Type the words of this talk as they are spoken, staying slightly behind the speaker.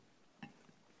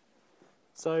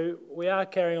So we are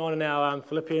carrying on in our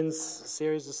Philippians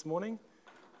series this morning,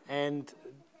 and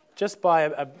just by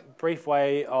a brief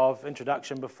way of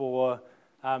introduction before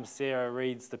Sarah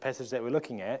reads the passage that we're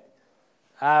looking at,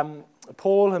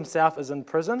 Paul himself is in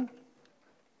prison,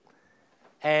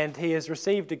 and he has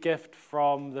received a gift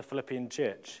from the Philippian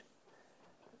church.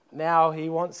 Now he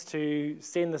wants to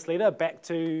send this letter back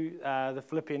to the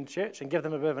Philippian church and give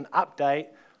them a bit of an update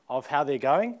of how they're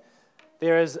going.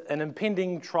 There is an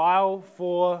impending trial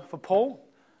for Paul,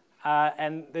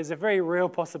 and there's a very real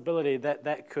possibility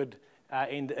that could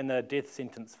end in a death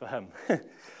sentence for him.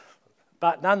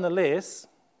 But nonetheless,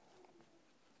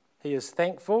 he is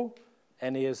thankful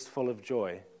and he is full of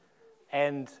joy.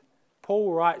 And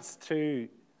Paul writes to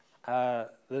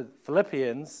the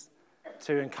Philippians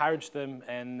to encourage them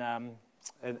in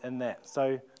that.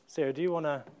 So, Sarah, do you want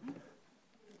to...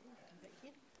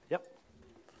 Yep.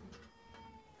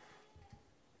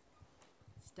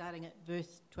 Starting at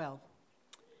verse 12.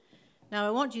 Now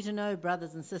I want you to know,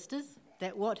 brothers and sisters,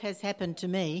 that what has happened to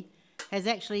me has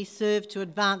actually served to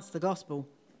advance the gospel.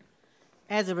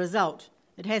 As a result,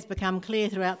 it has become clear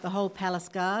throughout the whole palace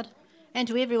guard and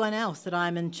to everyone else that I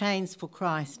am in chains for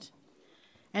Christ.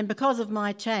 And because of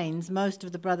my chains, most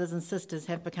of the brothers and sisters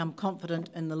have become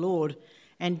confident in the Lord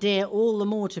and dare all the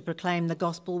more to proclaim the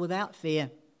gospel without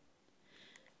fear.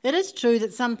 It is true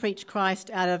that some preach Christ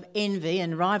out of envy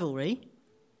and rivalry,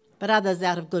 but others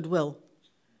out of goodwill.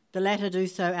 The latter do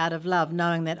so out of love,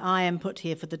 knowing that I am put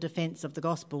here for the defence of the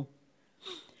gospel.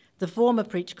 The former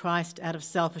preach Christ out of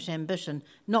selfish ambition,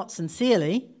 not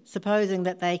sincerely, supposing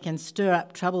that they can stir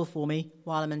up trouble for me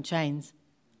while I'm in chains.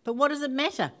 But what does it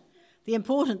matter? The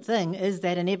important thing is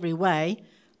that in every way,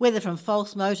 whether from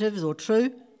false motives or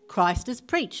true, Christ is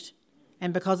preached.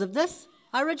 And because of this,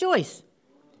 I rejoice.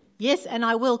 Yes, and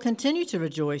I will continue to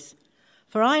rejoice.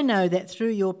 For I know that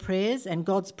through your prayers and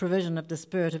God's provision of the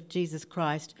Spirit of Jesus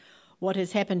Christ, what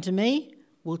has happened to me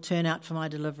will turn out for my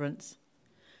deliverance.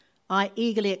 I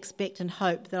eagerly expect and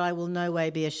hope that I will no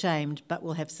way be ashamed, but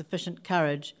will have sufficient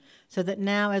courage, so that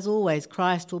now, as always,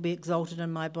 Christ will be exalted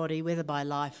in my body, whether by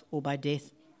life or by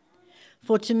death.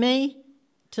 For to me,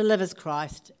 to live is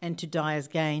Christ, and to die is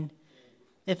gain.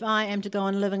 If I am to go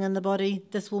on living in the body,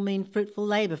 this will mean fruitful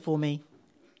labour for me.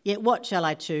 Yet what shall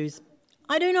I choose?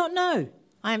 I do not know.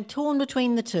 I am torn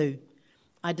between the two.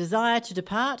 I desire to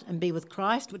depart and be with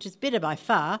Christ, which is better by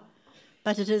far,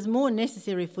 but it is more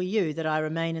necessary for you that I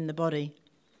remain in the body.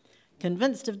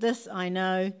 Convinced of this, I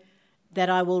know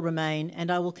that I will remain, and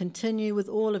I will continue with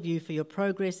all of you for your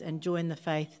progress and joy in the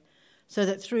faith, so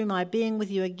that through my being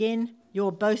with you again,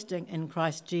 your boasting in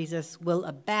Christ Jesus will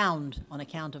abound on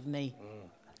account of me.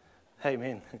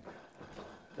 Amen.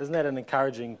 Isn't that an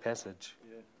encouraging passage?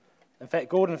 In fact,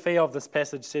 Gordon Fee of this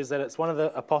passage says that it's one of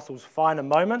the apostles' finer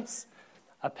moments,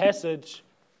 a passage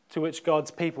to which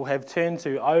God's people have turned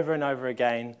to over and over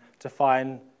again to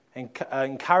find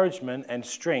encouragement and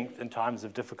strength in times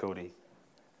of difficulty.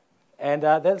 And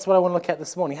that's what I want to look at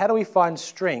this morning. How do we find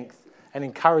strength and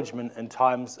encouragement in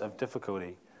times of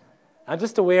difficulty? I'm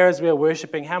just aware as we're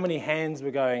worshipping how many hands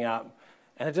were going up,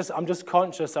 and I'm just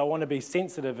conscious. I want to be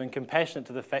sensitive and compassionate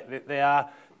to the fact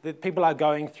that people are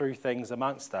going through things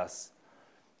amongst us.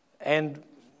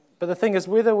 But the thing is,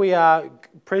 whether we are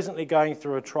presently going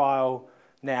through a trial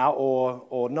now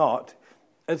or not,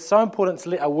 it's so important to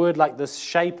let a word like this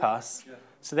shape us,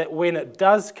 so that when it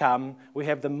does come, we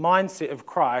have the mindset of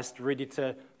Christ ready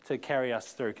to carry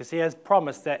us through, because he has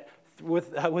promised that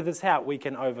with his help we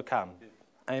can overcome.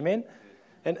 Amen.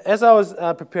 And as I was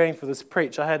preparing for this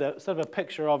preach, I had a sort of a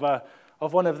picture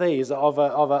of one of these, of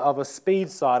a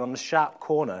speed sign on a sharp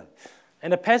corner.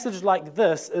 And a passage like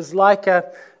this is like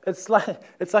it's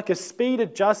like a speed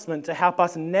adjustment to help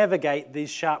us navigate these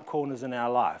sharp corners in our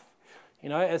life. You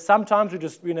know, sometimes we're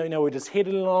just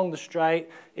headed along the straight,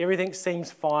 everything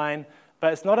seems fine,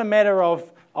 but it's not a matter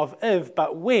of if,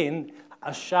 but when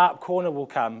a sharp corner will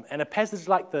come. And a passage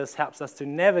like this helps us to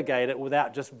navigate it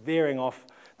without just veering off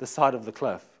the side of the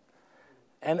cliff.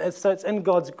 And so it's in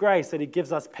God's grace that he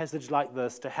gives us passage like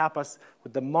this to help us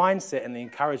with the mindset and the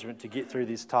encouragement to get through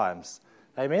these times.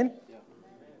 Amen? Yeah.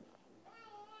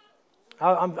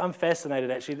 I'm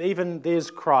fascinated, actually. Even there's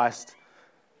Christ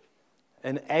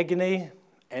in agony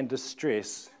and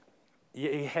distress.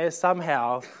 He has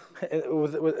somehow,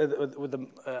 with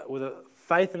a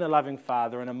faith in a loving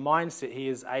Father and a mindset, he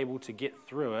is able to get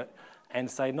through it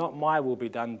and say, not my will be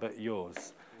done, but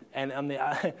yours. And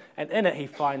in it he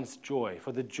finds joy.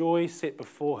 For the joy set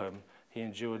before him, he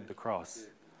endured the cross.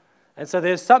 And so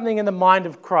there's something in the mind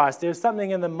of Christ, there's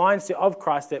something in the mindset of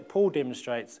Christ that Paul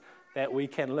demonstrates that we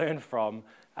can learn from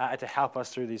to help us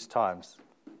through these times.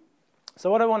 So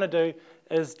what I want to do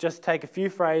is just take a few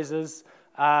phrases.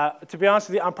 To be honest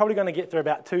with you, I'm probably going to get through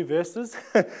about 2 verses.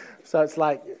 So it's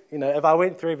like, if I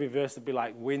went through every verse, it'd be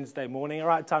like Wednesday morning, all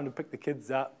right, time to pick the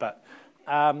kids up. But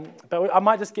I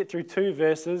might just get through 2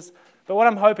 verses. But what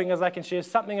I'm hoping is I can share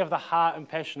something of the heart and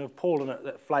passion of Paul in it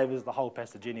that flavours the whole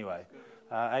passage anyway.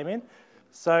 Amen?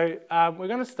 So we're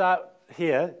going to start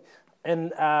here in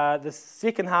the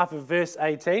second half of verse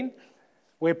 18,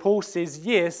 where Paul says,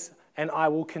 yes, and I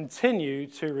will continue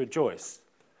to rejoice.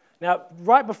 Now,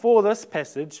 right before this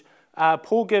passage,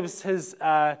 Paul gives his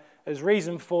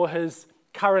reason for his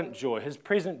current joy, his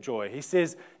present joy. He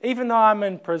says, even though I'm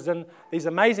in prison, these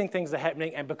amazing things are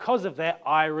happening, and because of that,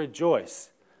 I rejoice.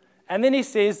 And then he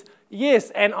says,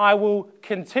 yes, and I will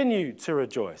continue to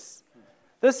rejoice.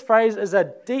 This phrase is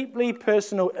a deeply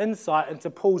personal insight into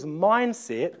Paul's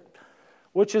mindset,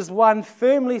 which is one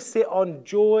firmly set on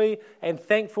joy and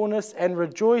thankfulness and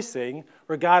rejoicing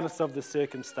regardless of the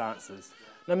circumstances.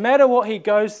 No matter what he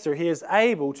goes through, he is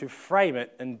able to frame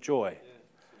it in joy.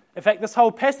 In fact, this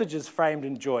whole passage is framed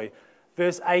in joy.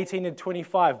 Verse 18 and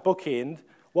 25 bookend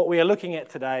what we are looking at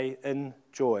today in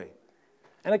joy.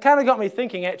 And it kind of got me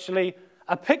thinking, actually,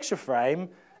 a picture frame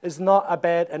is not a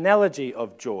bad analogy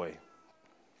of joy.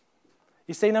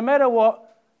 You see, no matter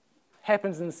what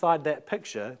happens inside that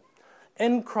picture,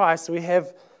 in Christ we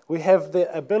have the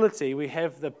ability, we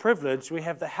have the privilege, we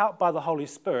have the help by the Holy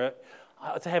Spirit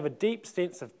to have a deep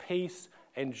sense of peace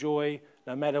and joy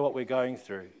no matter what we're going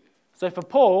through. So for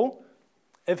Paul,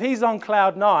 if he's on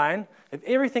cloud 9, if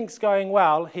everything's going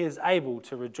well, he is able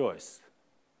to rejoice.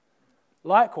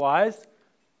 Likewise,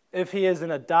 if he is in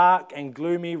a dark and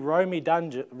gloomy Roman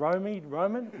dungeon,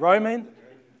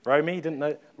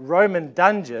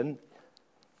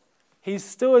 he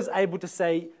still is able to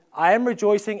say, I am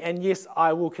rejoicing, and yes,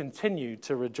 I will continue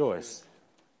to rejoice.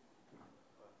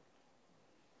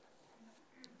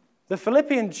 The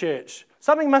Philippian church,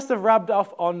 something must have rubbed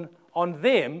off on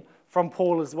them from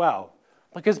Paul as well.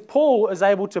 Because Paul is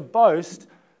able to boast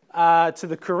to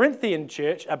the Corinthian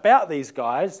church about these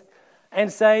guys and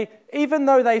say, even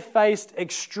though they faced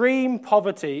extreme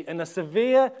poverty and a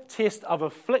severe test of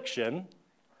affliction,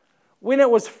 when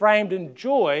it was framed in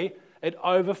joy, it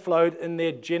overflowed in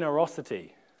their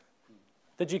generosity.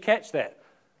 Did you catch that?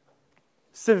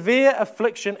 Severe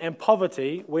affliction and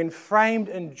poverty, when framed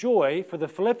in joy for the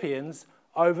Philippians,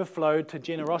 overflowed to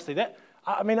generosity.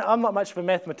 I'm not much of a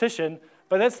mathematician,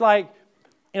 but that's like,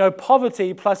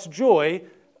 poverty plus joy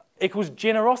equals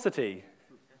generosity.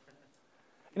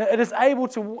 It is able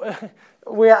to.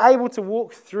 We are able to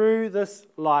walk through this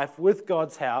life with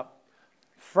God's help,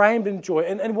 framed in joy,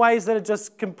 in ways that are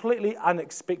just completely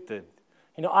unexpected.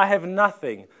 I have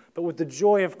nothing, but with the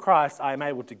joy of Christ, I am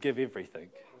able to give everything.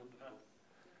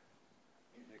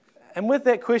 And with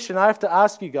that question, I have to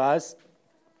ask you guys,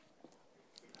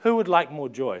 who would like more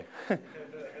joy?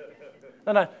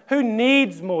 No, who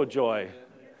needs more joy?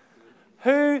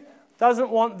 Who doesn't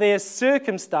want their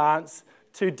circumstance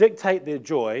to dictate their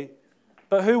joy,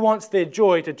 but who wants their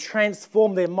joy to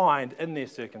transform their mind in their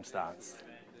circumstance?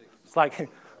 It's like,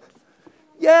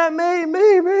 yeah,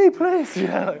 me, please.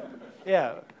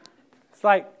 Yeah. It's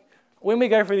like, when we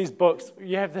go through these books,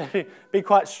 you have to be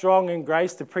quite strong in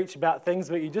grace to preach about things,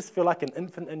 but you just feel like an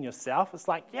infant in yourself. It's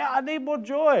like, yeah, I need more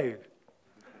joy.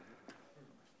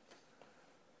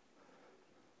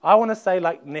 I want to say,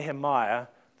 like Nehemiah,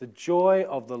 the joy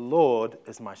of the Lord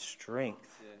is my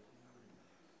strength.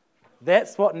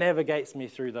 That's what navigates me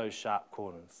through those sharp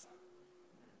corners.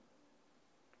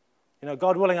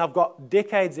 God willing, I've got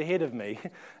decades ahead of me,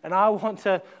 and I want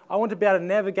to be able to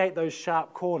navigate those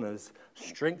sharp corners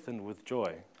strengthened with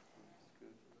joy.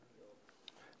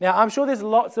 Now, I'm sure there's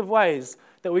lots of ways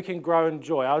that we can grow in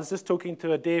joy. I was just talking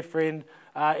to a dear friend,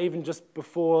 even just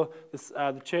before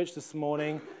the church this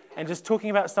morning, and just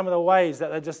talking about some of the ways that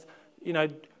they're just,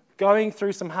 going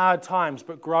through some hard times,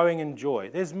 but growing in joy.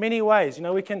 There's many ways.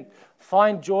 We can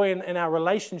find joy in our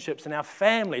relationships, in our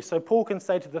family. So Paul can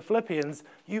say to the Philippians,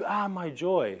 you are my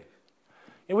joy.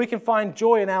 And we can find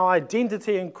joy in our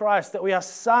identity in Christ, that we are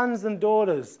sons and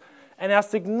daughters, and our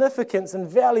significance and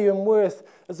value and worth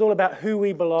is all about who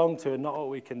we belong to and not what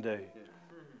we can do.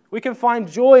 We can find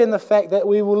joy in the fact that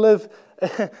we will live,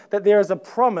 that there is a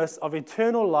promise of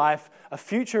eternal life, a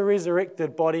future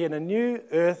resurrected body, and a new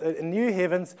earth, and new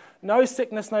heavens, no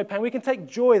sickness, no pain. We can take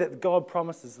joy that God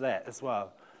promises that as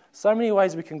well. So many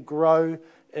ways we can grow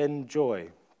in joy.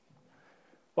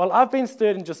 Well, I've been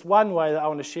stirred in just one way that I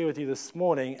want to share with you this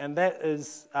morning, and that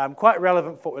is quite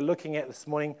relevant for what we're looking at this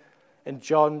morning in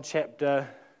John chapter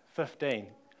 15.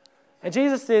 And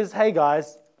Jesus says, hey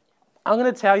guys, I'm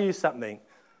going to tell you something.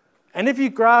 And if you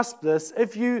grasp this,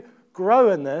 if you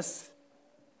grow in this,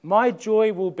 my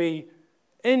joy will be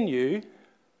in you,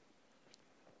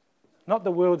 not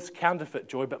the world's counterfeit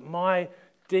joy, but my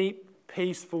deep,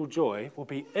 peaceful joy will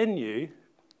be in you,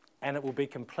 and it will be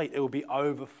complete. It will be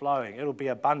overflowing. It will be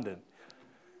abundant.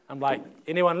 I'm like,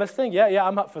 anyone listening? Yeah,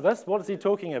 I'm up for this. What is he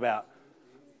talking about?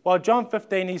 Well, John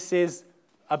 15, he says,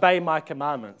 obey my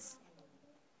commandments.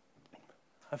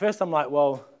 At first I'm like,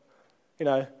 well,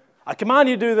 I command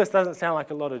you to do this doesn't sound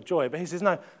like a lot of joy. But he says,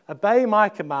 no, obey my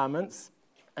commandments.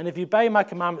 And if you obey my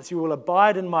commandments, you will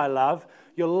abide in my love.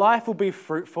 Your life will be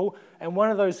fruitful. And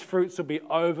one of those fruits will be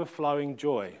overflowing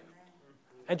joy.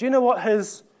 And do you know what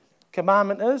his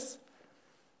commandment is?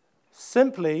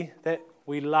 Simply that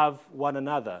we love one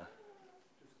another.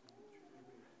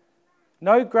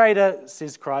 No greater,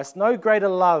 says Christ, no greater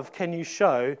love can you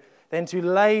show than to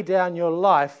lay down your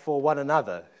life for one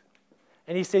another.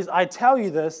 And he says, I tell you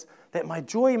this, that my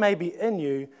joy may be in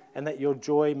you and that your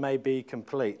joy may be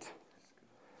complete.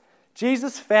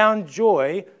 Jesus found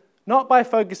joy not by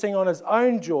focusing on his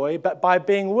own joy, but by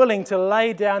being willing to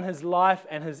lay down his life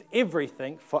and his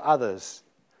everything for others,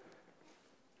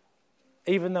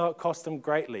 even though it cost him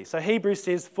greatly. So Hebrews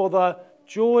says, for the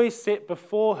joy set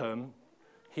before him,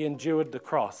 he endured the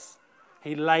cross.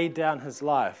 He laid down his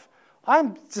life.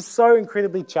 I'm just so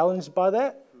incredibly challenged by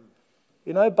that,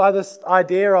 by this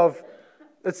idea of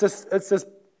it's this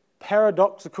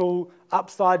paradoxical,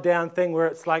 upside-down thing where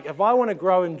it's like, if I want to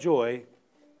grow in joy,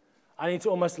 I need to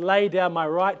almost lay down my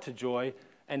right to joy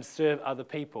and serve other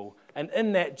people. And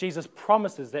in that, Jesus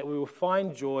promises that we will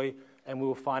find joy and we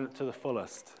will find it to the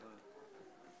fullest.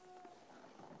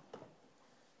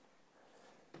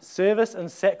 Service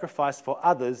and sacrifice for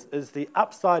others is the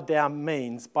upside-down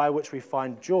means by which we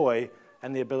find joy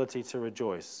and the ability to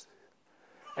rejoice.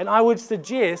 And I would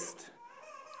suggest,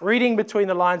 reading between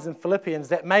the lines in Philippians,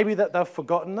 that maybe that they've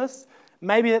forgotten this,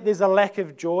 maybe that there's a lack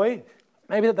of joy,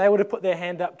 maybe that they would have put their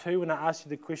hand up too when I asked you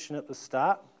the question at the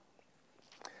start.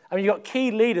 I mean, you've got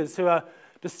key leaders who are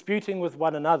disputing with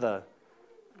one another.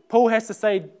 Paul has to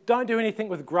say, don't do anything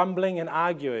with grumbling and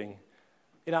arguing.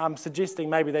 I'm suggesting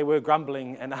maybe they were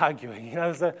grumbling and arguing.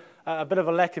 There's a bit of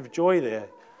a lack of joy there.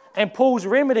 And Paul's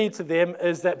remedy to them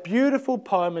is that beautiful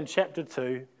poem in chapter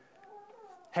 2,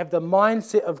 have the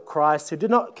mindset of Christ, who did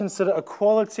not consider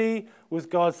equality with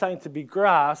God something to be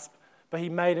grasped, but he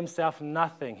made himself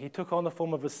nothing. He took on the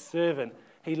form of a servant.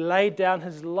 He laid down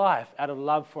his life out of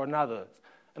love for another.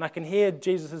 And I can hear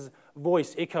Jesus'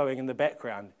 voice echoing in the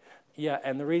background. Yeah,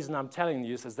 and the reason I'm telling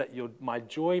you is that my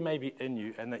joy may be in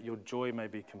you and that your joy may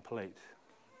be complete.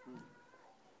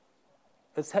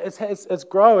 It's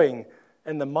growing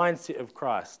in the mindset of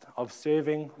Christ, of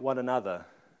serving one another.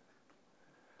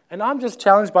 And I'm just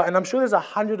challenged by it, and I'm sure there's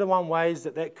 101 ways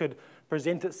that could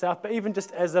present itself, but even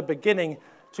just as a beginning,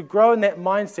 to grow in that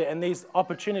mindset, and these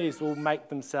opportunities will make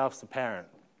themselves apparent.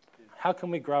 How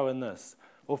can we grow in this?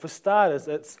 Well, for starters,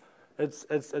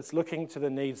 it's looking to the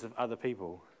needs of other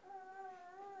people.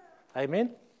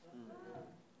 Amen?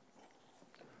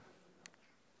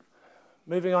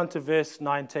 Moving on to verse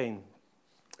 19.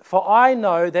 For I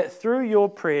know that through your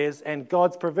prayers and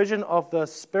God's provision of the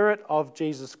Spirit of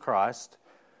Jesus Christ,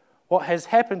 what has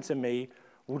happened to me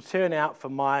will turn out for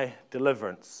my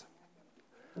deliverance.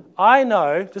 I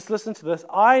know, just listen to this,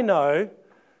 I know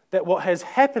that what has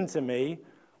happened to me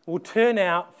will turn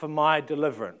out for my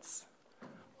deliverance.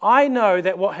 I know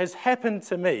that what has happened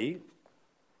to me,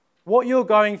 what you're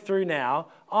going through now,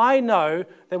 I know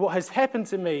that what has happened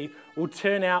to me will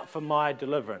turn out for my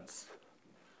deliverance.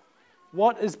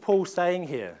 What is Paul saying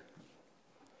here?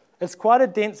 It's quite a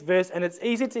dense verse, and it's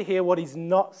easy to hear what he's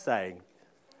not saying.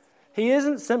 He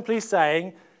isn't simply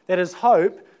saying that his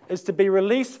hope is to be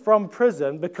released from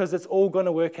prison because it's all going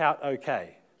to work out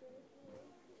okay.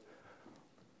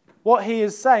 What he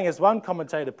is saying, as one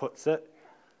commentator puts it,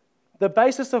 the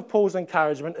basis of Paul's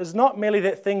encouragement is not merely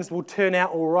that things will turn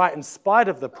out all right in spite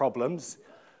of the problems,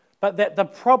 but that the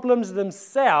problems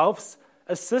themselves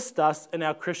assist us in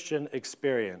our Christian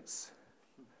experience.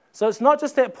 So it's not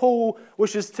just that Paul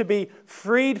wishes to be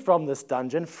freed from this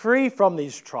dungeon, free from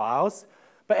these trials,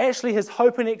 but actually his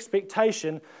hope and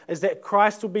expectation is that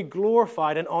Christ will be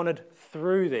glorified and honored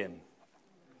through them.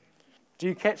 Do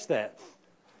you catch that?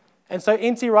 And so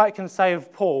N.T. Wright can say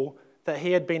of Paul that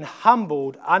he had been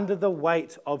humbled under the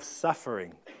weight of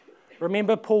suffering.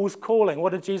 Remember Paul's calling.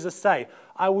 What did Jesus say?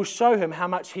 I will show him how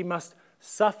much he must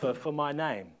suffer for my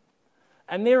name.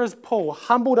 And there is Paul,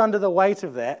 humbled under the weight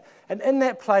of that. And in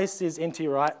that place, says N.T.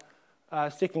 Wright,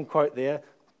 second quote there,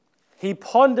 he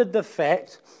pondered the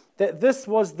fact that this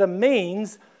was the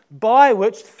means by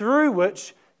which, through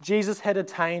which, Jesus had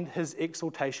attained his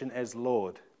exaltation as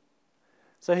Lord.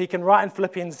 So he can write in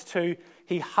Philippians 2,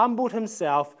 he humbled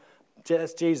himself,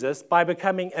 that's Jesus, by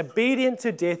becoming obedient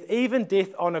to death, even death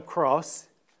on a cross.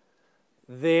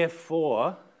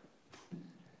 Therefore,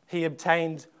 he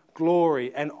obtained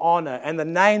glory and honor and the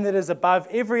name that is above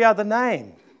every other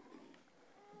name.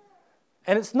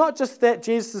 And it's not just that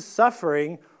Jesus'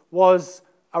 suffering was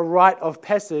a rite of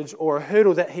passage or a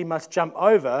hurdle that he must jump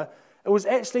over. It was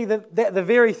actually the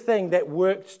very thing that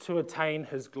worked to attain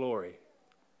his glory,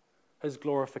 his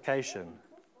glorification.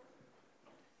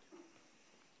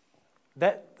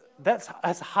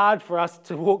 That's hard for us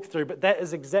to walk through, but that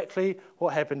is exactly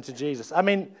what happened to Jesus. I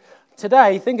mean,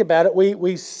 today, think about it,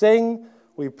 we sing,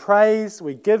 we praise,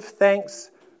 we give thanks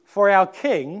for our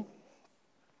King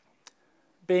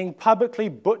being publicly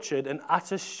butchered in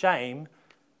utter shame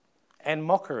and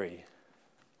mockery.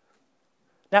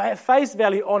 Now, at face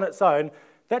value on its own,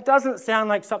 that doesn't sound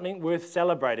like something worth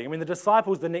celebrating. I mean, the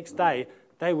disciples the next day,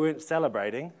 they weren't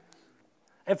celebrating.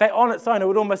 In fact, on its own, it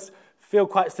would almost feel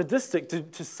quite sadistic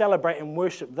to celebrate and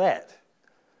worship that.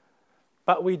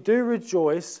 But we do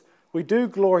rejoice, we do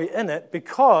glory in it,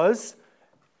 because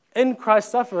in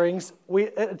Christ's sufferings, we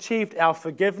achieved our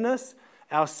forgiveness,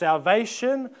 our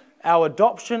salvation, our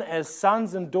adoption as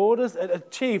sons and daughters. It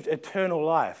achieved eternal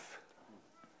life.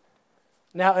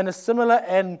 Now, in a similar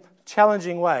and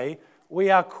challenging way, we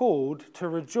are called to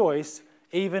rejoice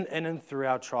even in and through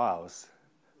our trials,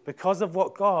 because of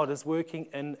what God is working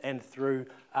in and through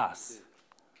us.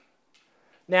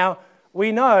 Now,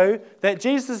 we know that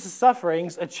Jesus'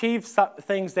 sufferings achieved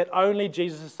things that only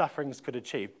Jesus' sufferings could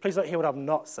achieve. Please don't hear what I'm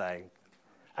not saying.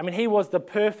 I mean, he was the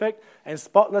perfect and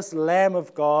spotless Lamb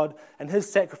of God, and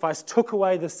his sacrifice took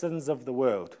away the sins of the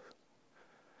world.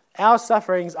 Our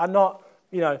sufferings are not,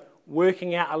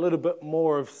 working out a little bit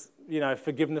more of,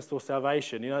 forgiveness or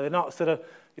salvation. They're not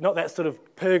not that sort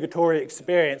of purgatory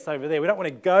experience over there. We don't want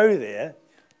to go there.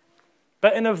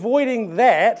 But in avoiding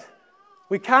that,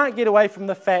 we can't get away from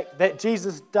the fact that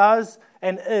Jesus does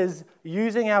and is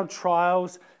using our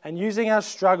trials and using our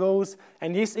struggles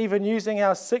and yes, even using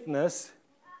our sickness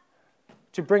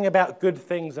to bring about good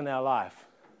things in our life.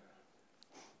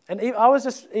 And I was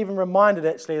just even reminded,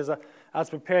 actually, as I was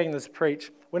preparing this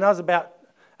preach, when I was about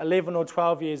 11 or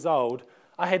 12 years old,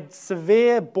 I had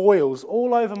severe boils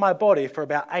all over my body for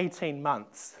about 18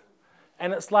 months.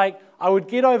 And it's like I would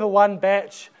get over one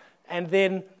batch and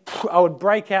then I would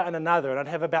break out in another, and I'd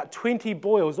have about 20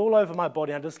 boils all over my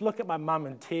body. I'd just look at my mum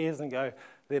in tears and go,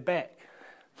 they're back.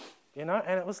 And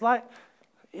it was like,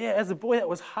 as a boy that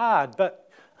was hard, but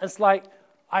it's like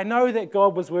I know that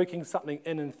God was working something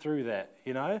in and through that,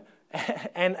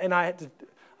 and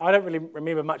I don't really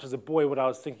remember much as a boy what I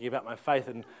was thinking about my faith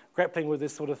and grappling with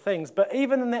this sort of things. But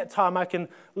even in that time, I can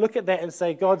look at that and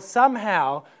say, God,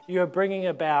 somehow you are bringing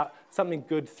about something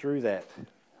good through that.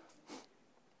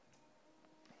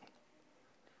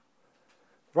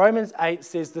 Romans 8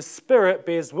 says, the Spirit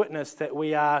bears witness that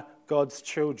we are God's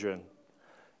children.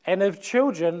 And if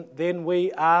children, then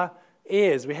we are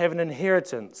heirs. We have an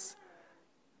inheritance.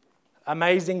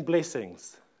 Amazing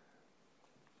blessings.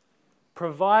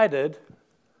 Provided,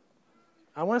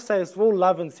 I want to say it's all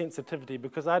love and sensitivity,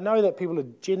 because I know that people are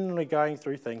genuinely going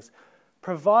through things.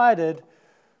 Provided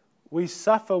we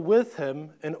suffer with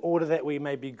him in order that we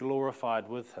may be glorified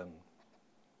with him.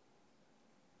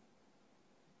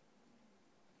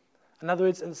 In other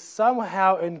words,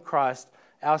 somehow in Christ,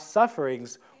 our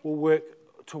sufferings will work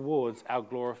towards our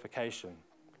glorification.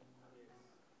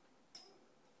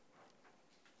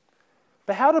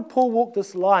 But how did Paul walk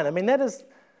this line? I mean,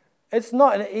 it's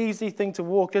not an easy thing to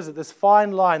walk, is it? This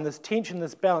fine line, this tension,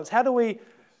 this balance. How do we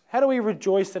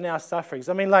rejoice in our sufferings?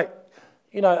 I mean,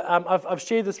 I've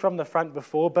shared this from the front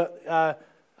before, but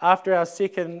after our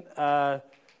second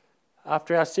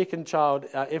child,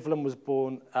 Evelyn was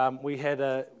born,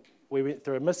 we went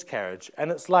through a miscarriage.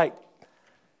 And it's like,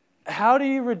 how do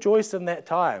you rejoice in that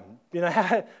time?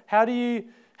 How do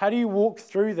you walk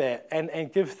through that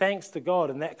and give thanks to God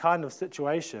in that kind of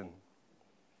situation?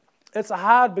 It's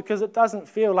hard because it doesn't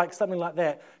feel like something like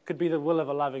that could be the will of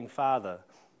a loving Father.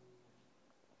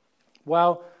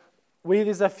 Well,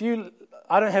 there's a few,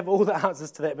 I don't have all the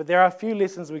answers to that, but there are a few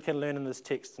lessons we can learn in this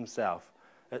text itself.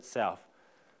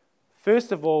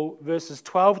 First of all, verses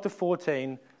 12 to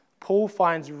 14, Paul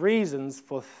finds reasons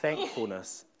for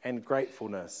thankfulness and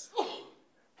gratefulness.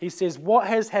 He says, what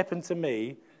has happened to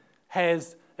me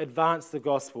has advanced the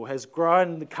gospel, has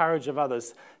grown the courage of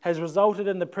others, has resulted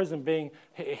in the prison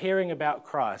hearing about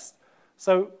Christ.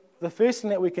 So the first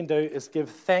thing that we can do is give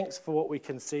thanks for what we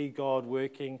can see God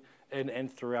working in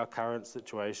and through our current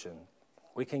situation.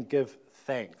 We can give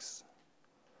thanks.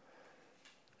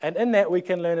 And in that we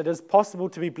can learn it is possible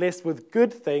to be blessed with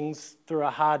good things through a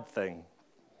hard thing.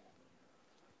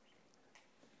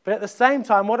 But at the same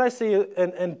time, what I see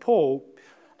in Paul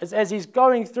is as he's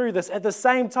going through this, at the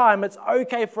same time, it's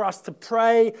okay for us to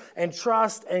pray and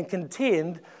trust and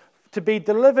contend to be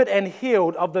delivered and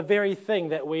healed of the very thing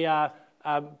that we are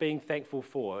being thankful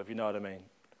for, if you know what I mean.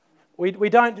 We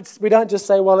don't just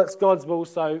say, well, it's God's will,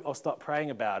 so I'll stop praying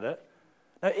about it.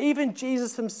 Now, even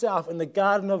Jesus himself in the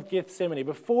Garden of Gethsemane,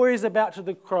 before he's about to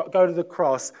go to the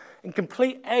cross, in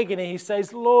complete agony, he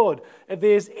says, Lord, if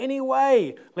there's any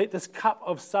way, let this cup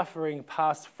of suffering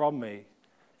pass from me.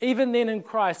 Even then in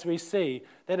Christ, we see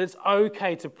that it's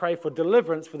okay to pray for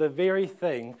deliverance for the very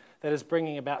thing that is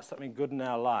bringing about something good in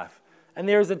our life. And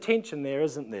there is a tension there,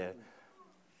 isn't there?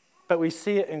 But we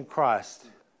see it in Christ.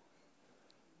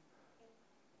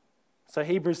 So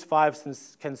Hebrews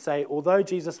 5 can say, although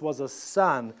Jesus was a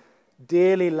son,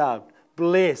 dearly loved,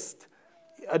 blessed,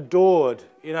 adored,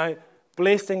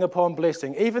 blessing upon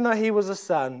blessing, even though he was a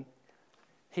son,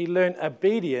 he learned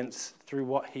obedience through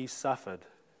what he suffered.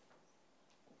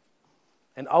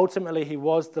 And ultimately he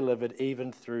was delivered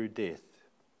even through death.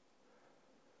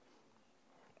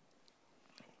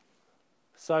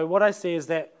 So what I see is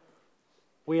that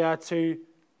we are to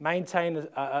maintain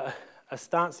a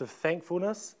stance of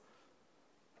thankfulness,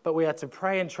 but we are to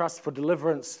pray and trust for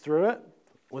deliverance through it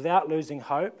without losing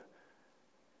hope.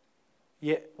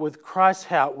 Yet with Christ's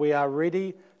help, we are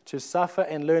ready to suffer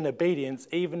and learn obedience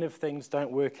even if things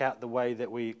don't work out the way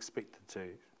that we expected to.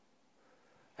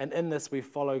 And in this we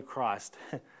follow Christ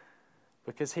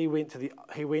because he went to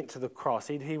the cross.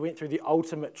 He went through the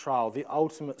ultimate trial, the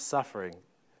ultimate suffering,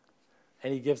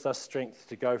 and he gives us strength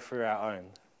to go through our own.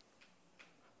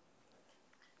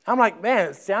 I'm like, man,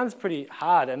 it sounds pretty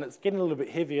hard, and it's getting a little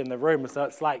bit heavy in the room. So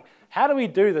it's like, how do we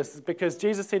do this? It's because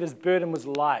Jesus said his burden was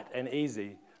light and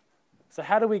easy. So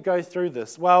how do we go through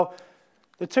this? Well,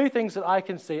 the two things that I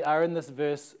can see are in this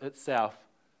verse itself.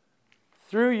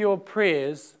 Through your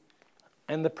prayers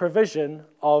and the provision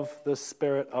of the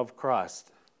Spirit of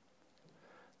Christ.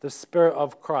 The Spirit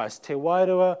of Christ. Te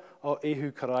wairua o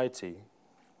ihu karaiti.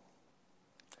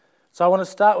 So I want to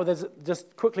start with this,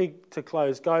 just quickly to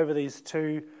close, go over these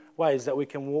two ways that we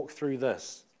can walk through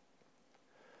this.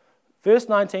 Verse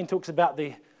 19 talks about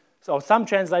some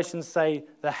translations say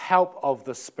the help of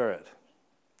the Spirit.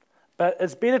 But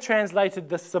it's better translated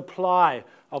the supply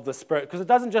of the Spirit, because it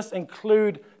doesn't just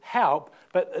include help,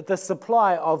 but the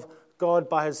supply of God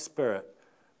by his Spirit.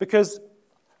 Because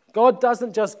God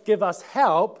doesn't just give us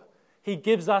help, he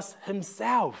gives us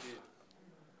himself.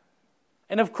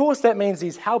 And of course that means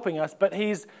he's helping us, but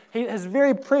his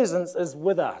very presence is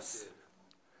with us.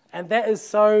 And that is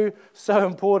so, so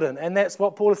important. And that's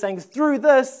what Paul is saying. Through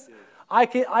this, I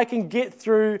can get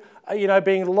through,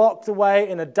 being locked away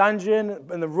in a dungeon,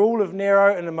 in the rule of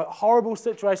Nero, in a horrible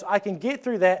situation. I can get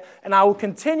through that, and I will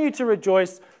continue to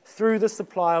rejoice through the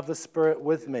supply of the Spirit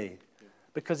with me,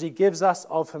 because he gives us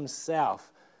of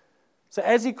himself. So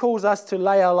as he calls us to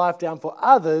lay our life down for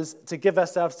others, to give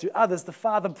ourselves to others, the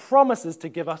Father promises to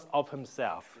give us of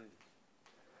himself.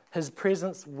 His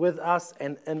presence with us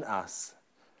and in us.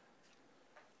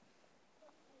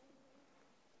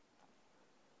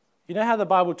 You know how the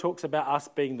Bible talks about us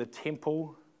being the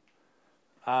temple,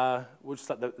 which is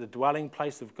like the dwelling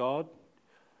place of God?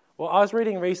 Well, I was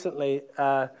reading recently,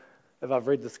 if I've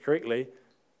read this correctly,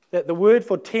 that the word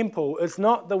for temple is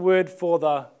not the word for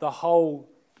the whole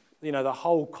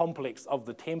complex of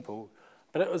the temple,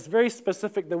 but it was very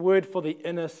specific, the word for the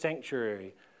inner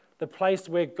sanctuary, the place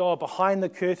where God, behind the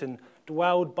curtain,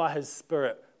 dwelled by his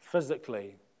Spirit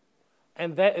physically.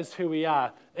 And that is who we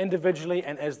are, individually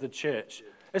and as the church.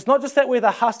 It's not just that we're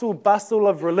the hustle bustle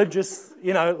of religious,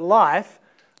 life.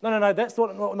 No, that's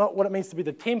not what it means to be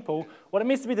the temple. What it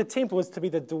means to be the temple is to be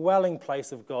the dwelling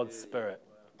place of God's Spirit,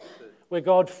 where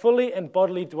God fully and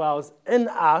bodily dwells in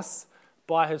us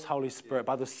by his Holy Spirit,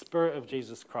 by the Spirit of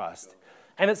Jesus Christ.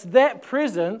 And it's that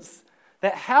presence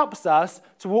that helps us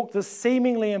to walk this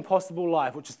seemingly impossible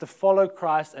life, which is to follow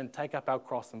Christ and take up our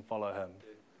cross and follow him.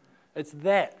 It's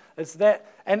that.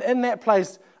 And in that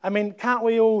place, can't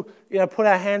we all, put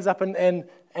our hands up and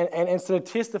sort of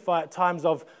testify at times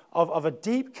of a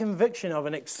deep conviction, of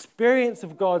an experience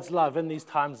of God's love in these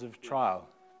times of trial?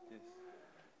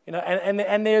 And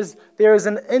there is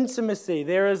an intimacy,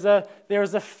 there is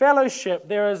a fellowship,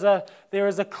 there is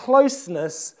a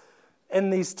closeness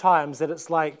in these times that it's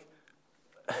like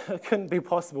it couldn't be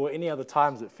possible at any other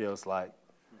times, it feels like.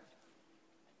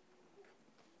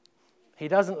 He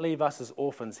doesn't leave us as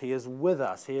orphans. He is with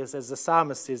us. He is, as the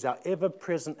psalmist says, our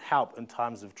ever-present help in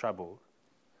times of trouble.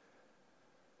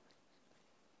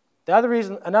 Another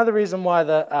reason why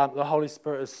the Holy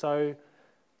Spirit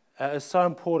is so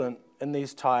important in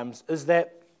these times is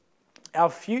that our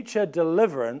future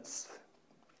deliverance,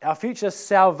 our future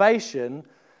salvation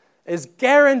is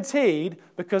guaranteed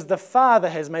because the Father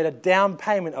has made a down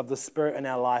payment of the Spirit in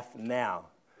our life now.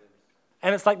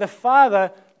 And it's like the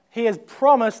Father, He has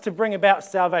promised to bring about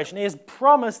salvation. He has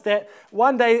promised that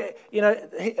one day,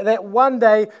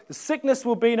 the sickness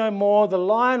will be no more, the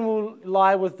lion will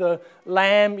lie with the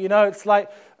lamb. It's like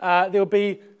there'll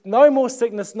be no more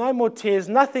sickness, no more tears,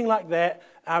 nothing like that.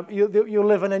 You'll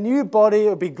live in a new body.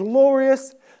 It'll be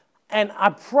glorious. And I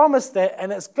promise that,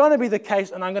 and it's going to be the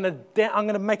case, and I'm going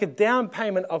to make a down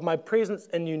payment of my presence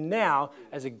in you now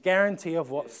as a guarantee of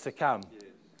what's to come.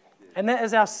 And that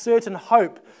is our certain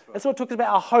hope. That's what it talks about,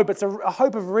 our hope. It's a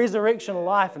hope of resurrection,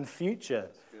 life, and future.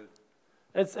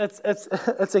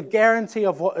 It's a guarantee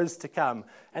of what is to come.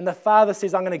 And the Father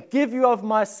says, I'm going to give you of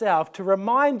myself to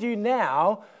remind you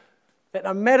now that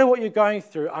no matter what you're going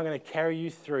through, I'm going to carry you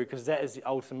through, because that is the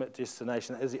ultimate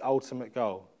destination. That is the ultimate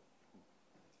goal.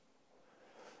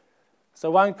 So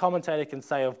one commentator can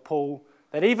say of Paul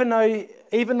that even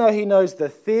though he knows the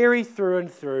theory through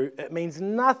and through, it means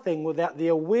nothing without the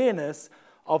awareness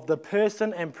of the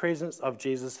person and presence of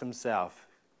Jesus himself.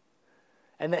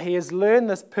 And that he has learned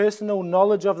this personal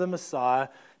knowledge of the Messiah.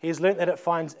 He has learned that it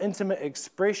finds intimate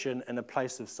expression in a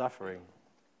place of suffering.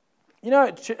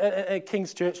 At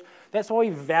King's Church, that's why we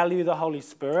value the Holy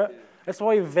Spirit. That's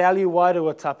why we value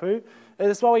Wairua Tapu.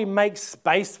 That's why we make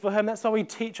space for him. That's why we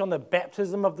teach on the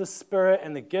baptism of the Spirit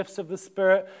and the gifts of the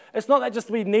Spirit. It's not that just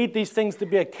we need these things to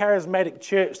be a charismatic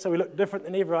church so we look different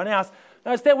than everyone else.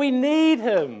 No, it's that we need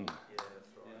him.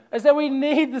 It's that we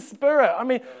need the Spirit. I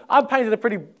mean, I painted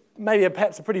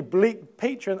perhaps a pretty bleak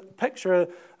picture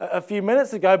a few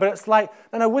minutes ago, but it's like,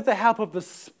 with the help of the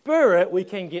Spirit, we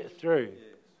can get through.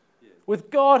 With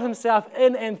God himself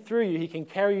in and through you, he can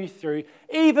carry you through,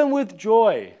 even with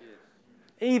joy.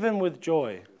 Even with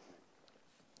joy.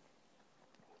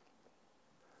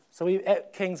 So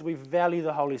at Kings, we value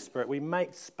the Holy Spirit. We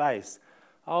make space.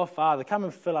 Oh, Father, come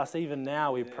and fill us even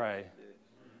now, we pray.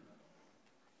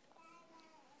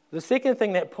 The second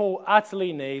thing that Paul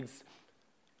utterly needs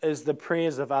is the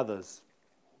prayers of others.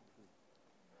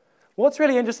 What's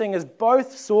really interesting is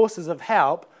both sources of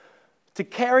help to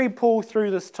carry Paul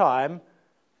through this time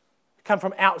come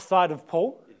from outside of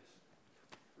Paul.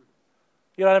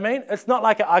 You know what I mean? It's not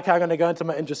like, okay, I'm going to go into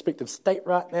my introspective state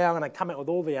right now, I'm going to come out with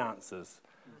all the answers.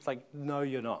 It's like, no,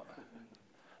 you're not.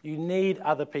 You need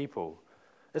other people.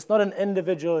 It's not an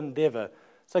individual endeavor.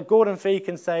 So Gordon Fee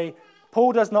can say,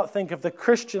 Paul does not think of the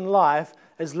Christian life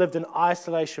as lived in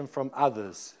isolation from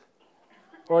others.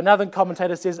 Or another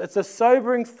commentator says, it's a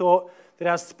sobering thought that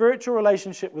our spiritual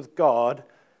relationship with God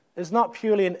is not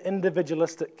purely an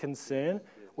individualistic concern.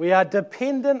 We are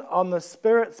dependent on the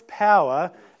Spirit's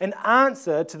power in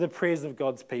answer to the prayers of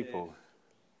God's people.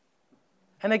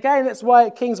 And again, that's why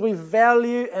at Kings we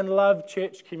value and love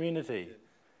church community.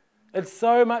 It's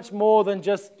so much more than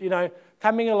just,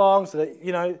 coming along so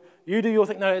that, you do your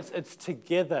thing. No, it's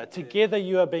together. Together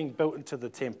you are being built into the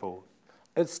temple.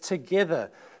 It's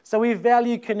together. So we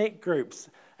value connect groups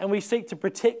and we seek to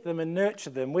protect them and nurture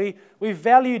them. We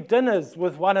value dinners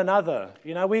with one another.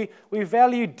 We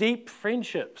value deep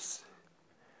friendships.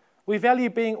 We value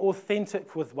being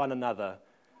authentic with one another.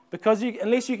 Because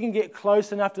unless you can get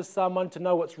close enough to someone to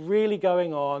know what's really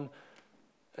going on,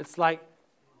 it's like,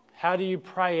 how do you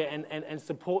pray and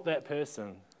support that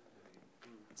person?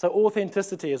 So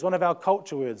authenticity is one of our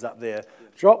culture words up there.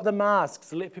 Drop the masks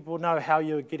to let people know how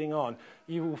you're getting on.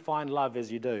 You will find love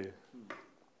as you do.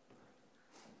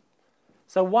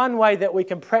 So one way that we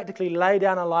can practically lay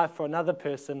down a life for another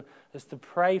person is to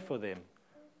pray for them.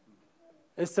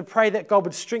 Is to pray that God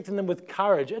would strengthen them with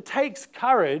courage. It takes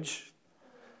courage.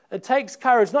 It takes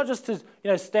courage, not just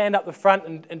to stand up the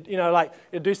front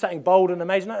and do something bold and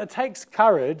amazing. No, it takes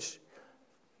courage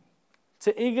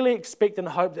to eagerly expect and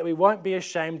hope that we won't be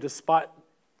ashamed despite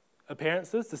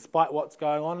appearances, despite what's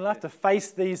going on in life, to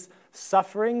face these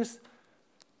sufferings,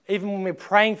 even when we're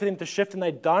praying for them to shift and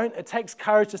they don't. It takes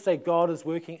courage to say, God is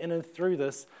working in and through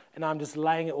this, and I'm just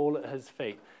laying it all at his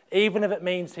feet, even if it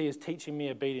means he is teaching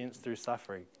me obedience through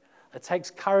suffering. It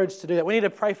takes courage to do that. We need to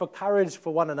pray for courage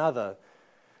for one another.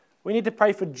 We need to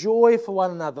pray for joy for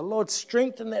one another. Lord,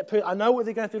 strengthen that person. I know what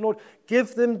they're going through. Lord,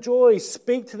 give them joy.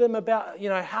 Speak to them about,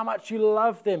 how much you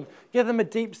love them. Give them a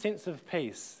deep sense of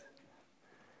peace.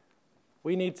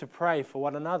 We need to pray for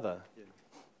one another.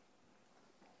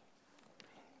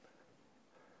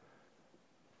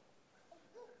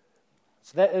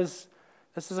 So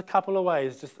this is a couple of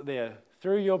ways just there.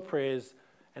 Through your prayers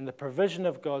and the provision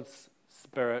of God's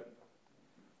Spirit,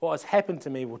 what has happened to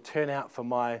me will turn out for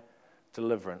my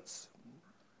deliverance.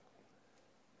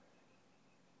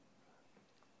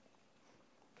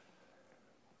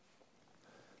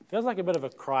 Feels like a bit of a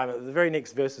crime. The very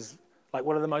next verse is like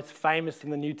one of the most famous in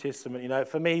the New Testament. You know,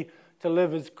 for me, to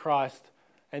live is Christ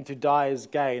and to die is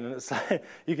gain. And it's like,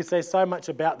 you could say so much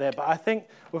about that, but I think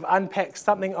we've unpacked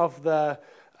something of the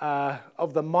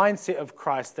mindset of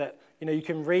Christ that, you know, you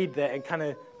can read that and kind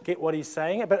of get what he's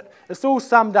saying. But it's all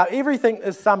summed up. Everything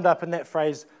is summed up in that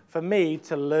phrase, for me,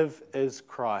 to live is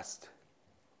Christ.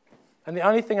 And the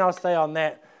only thing I'll say on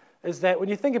that is that when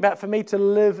you think about, for me, to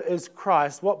live is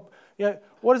Christ, what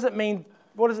does it mean?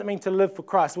 What does it mean to live for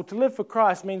Christ? Well, to live for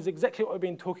Christ means exactly what we've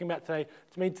been talking about today.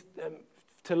 To me,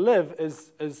 to live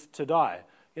is to die.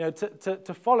 You know,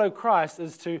 to follow Christ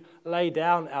is to lay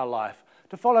down our life.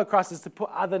 To follow Christ is to put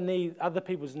other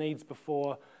people's needs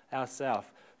before ourselves.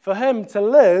 For him, to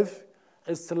live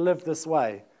is to live this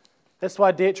way. That's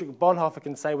why Dietrich Bonhoeffer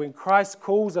can say, when Christ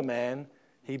calls a man,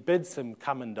 he bids him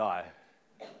come and die.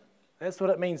 That's what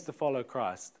it means to follow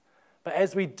Christ. But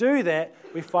as we do that,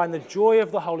 we find the joy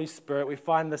of the Holy Spirit, we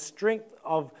find the strength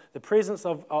of the presence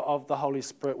of the Holy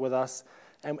Spirit with us,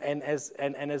 and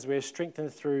as we're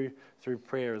strengthened through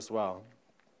prayer as well.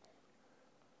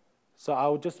 So I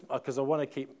will just, because I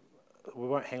want to we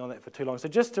won't hang on that for too long. So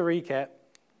just to recap,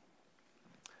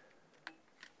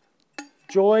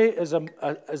 joy is a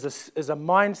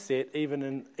mindset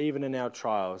even in our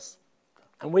trials.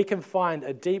 And we can find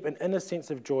a deep and inner sense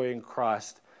of joy in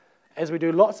Christ as we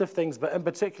do lots of things, but in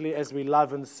particular as we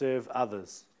love and serve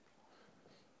others.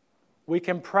 We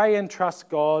can pray and trust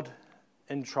God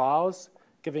in trials,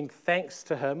 giving thanks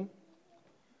to him,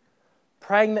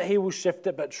 praying that he will shift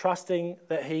it, but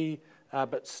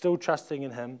still trusting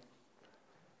in him,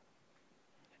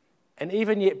 and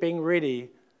even yet being ready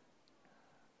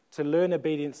to learn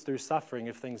obedience through suffering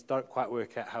if things don't quite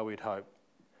work out how we'd hope.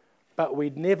 But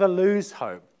we'd never lose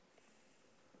hope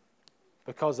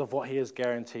because of what he has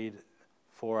guaranteed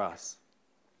for us.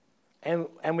 And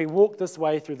we walk this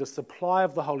way through the supply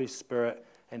of the Holy Spirit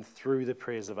and through the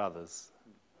prayers of others.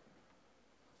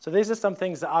 So these are some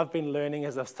things that I've been learning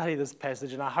as I've studied this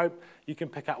passage, and I hope you can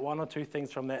pick up one or two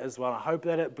things from that as well. I hope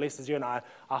that it blesses you, and I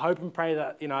hope and pray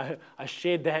that, you know, I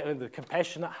shared that with the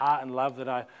compassionate heart and love that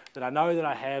I know that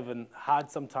I have, and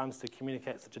hard sometimes to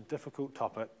communicate such a difficult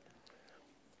topic.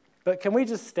 But can we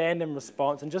just stand in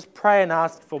response and just pray and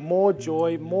ask for more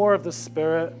joy, more of the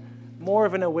Spirit, more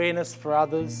of an awareness for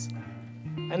others?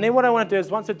 And then what I want to do is,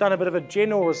 once we've done a bit of a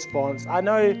general response, I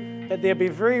know that there'll be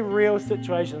very real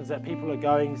situations that people are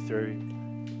going through.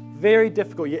 Very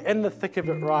difficult. You're in the thick of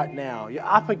it right now. You're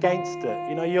up against it.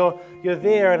 You know, you're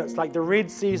there, and it's like the Red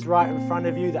Sea's right in front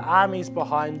of you, the army's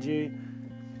behind you.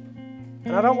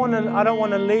 And I don't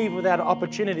want to leave without an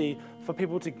opportunity for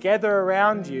people to gather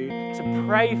around you, to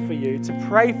pray for you, to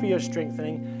pray for your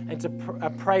strengthening, and to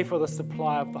pray for the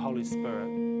supply of the Holy Spirit.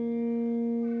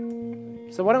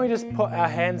 So why don't we just put our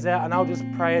hands out, and I'll just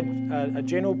pray a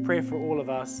general prayer for all of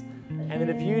us. And then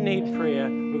if you need prayer,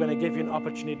 we're going to give you an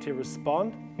opportunity to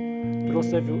respond. But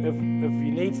also if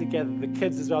you need to gather the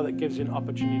kids as well, that gives you an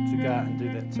opportunity to go out and do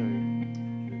that too.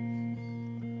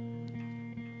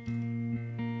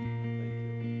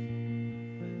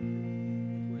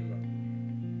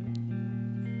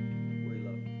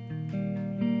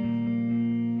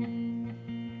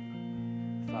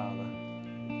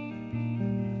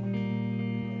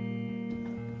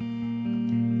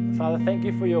 Father, thank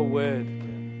you for your word.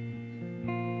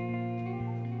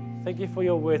 Thank you for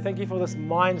your word. Thank you for this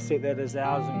mindset that is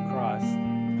ours in Christ.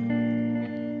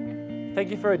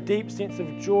 Thank you for a deep sense of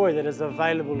joy that is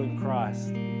available in Christ.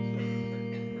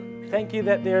 Thank you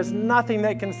that there is nothing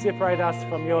that can separate us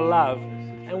from your love,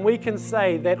 and we can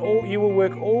say that you will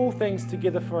work all things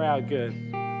together for our good.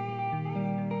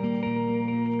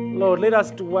 Lord, let us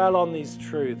dwell on these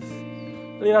truths.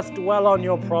 Let us dwell on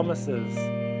your promises.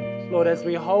 Lord, as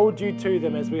we hold you to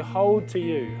them, as we hold to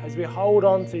you, as we hold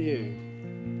on to you.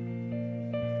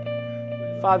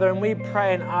 Father, and we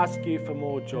pray and ask you for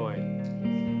more joy.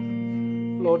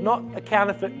 Lord, not a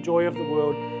counterfeit joy of the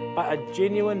world, but a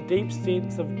genuine, deep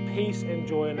sense of peace and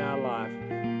joy in our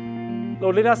life.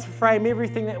 Lord, let us frame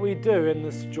everything that we do in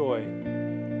this joy,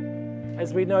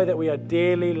 as we know that we are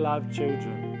dearly loved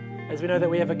children, as we know that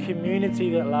we have a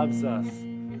community that loves us,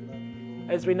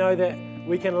 as we know that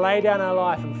we can lay down our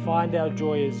life and find our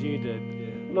joy as you did.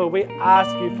 Lord, we ask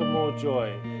you for more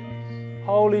joy.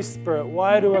 Holy Spirit,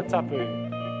 wairua tapu,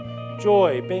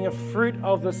 joy, being a fruit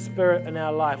of the Spirit in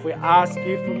our life. We ask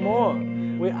you for more.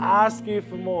 We ask you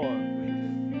for more.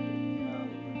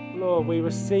 Lord, we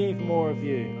receive more of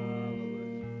you.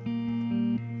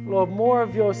 Lord, more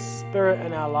of your Spirit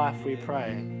in our life, we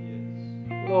pray.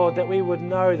 Lord, that we would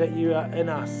know that you are in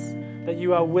us, that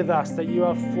you are with us, that you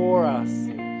are for us.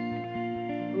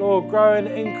 Lord, grow an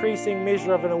increasing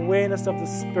measure of an awareness of the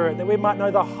Spirit, that we might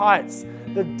know the heights,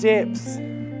 the depths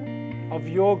of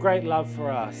your great love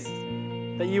for us,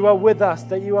 that you are with us,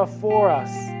 that you are for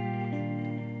us,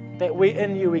 that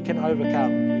in you we can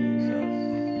overcome.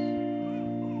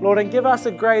 Lord, and give us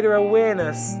a greater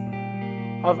awareness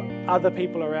of other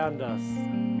people around us,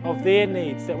 of their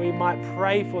needs, that we might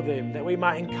pray for them, that we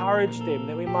might encourage them,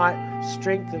 that we might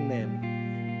strengthen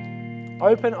them.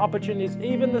 Open opportunities,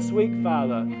 even this week,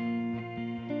 Father,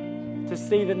 to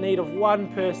see the need of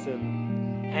one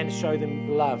person and show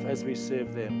them love as we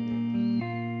serve them.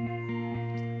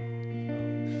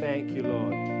 Thank you,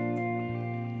 Lord.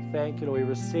 Thank you, Lord. We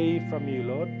receive from you,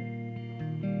 Lord.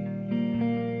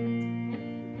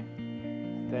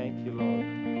 Thank you, Lord.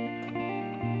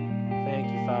 Thank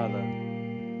you, Father.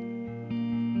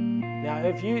 Now,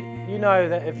 if you know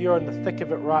that if you're in the thick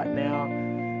of it right now,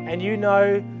 and you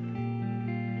know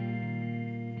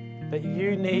that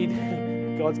you need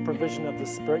God's provision of the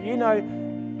Spirit, you know,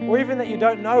 or even that you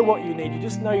don't know what you need, you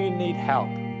just know you need help.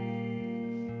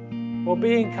 Well,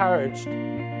 be encouraged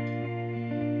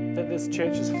that this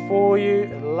church is for you,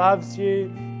 it loves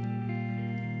you,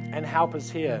 and help is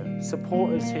here,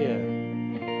 support is here.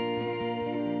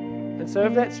 And so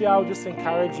if that's you, I'll just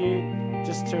encourage you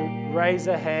just to raise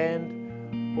a hand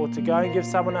or to go and give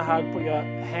someone a hug, put your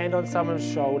hand on someone's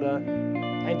shoulder,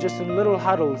 and just in little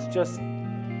huddles, just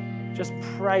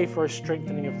pray for a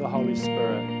strengthening of the Holy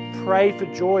Spirit. Pray for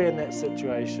joy in that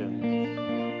situation.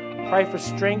 Pray for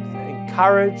strength and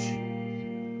courage.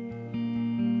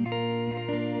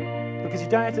 Because you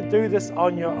don't have to do this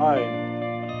on your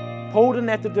own. Paul didn't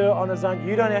have to do it on his own.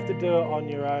 You don't have to do it on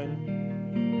your own.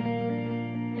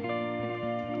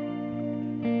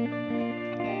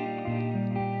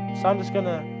 So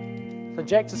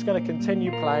Jack's just going to continue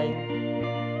playing.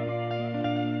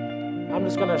 I'm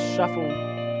just going to shuffle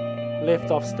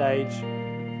left off stage.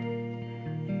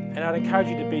 And I'd encourage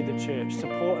you to be the church.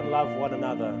 Support and love one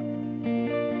another.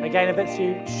 Again, if that's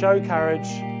you, show courage.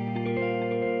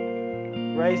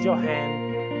 Raise your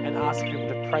hand and ask people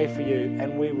to pray for you.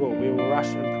 And we will rush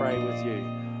and pray with you.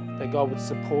 That God would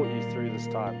support you through this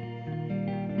time.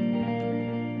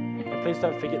 Please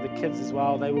don't forget the kids as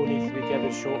well. They will need to be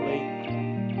gathered shortly.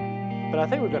 But I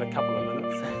think we've got a couple of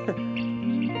minutes.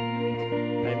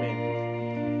 Amen.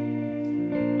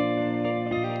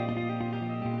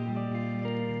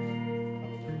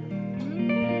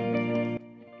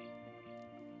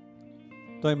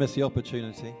 Don't miss the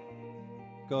opportunity.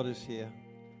 God is here.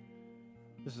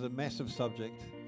 This is a massive subject.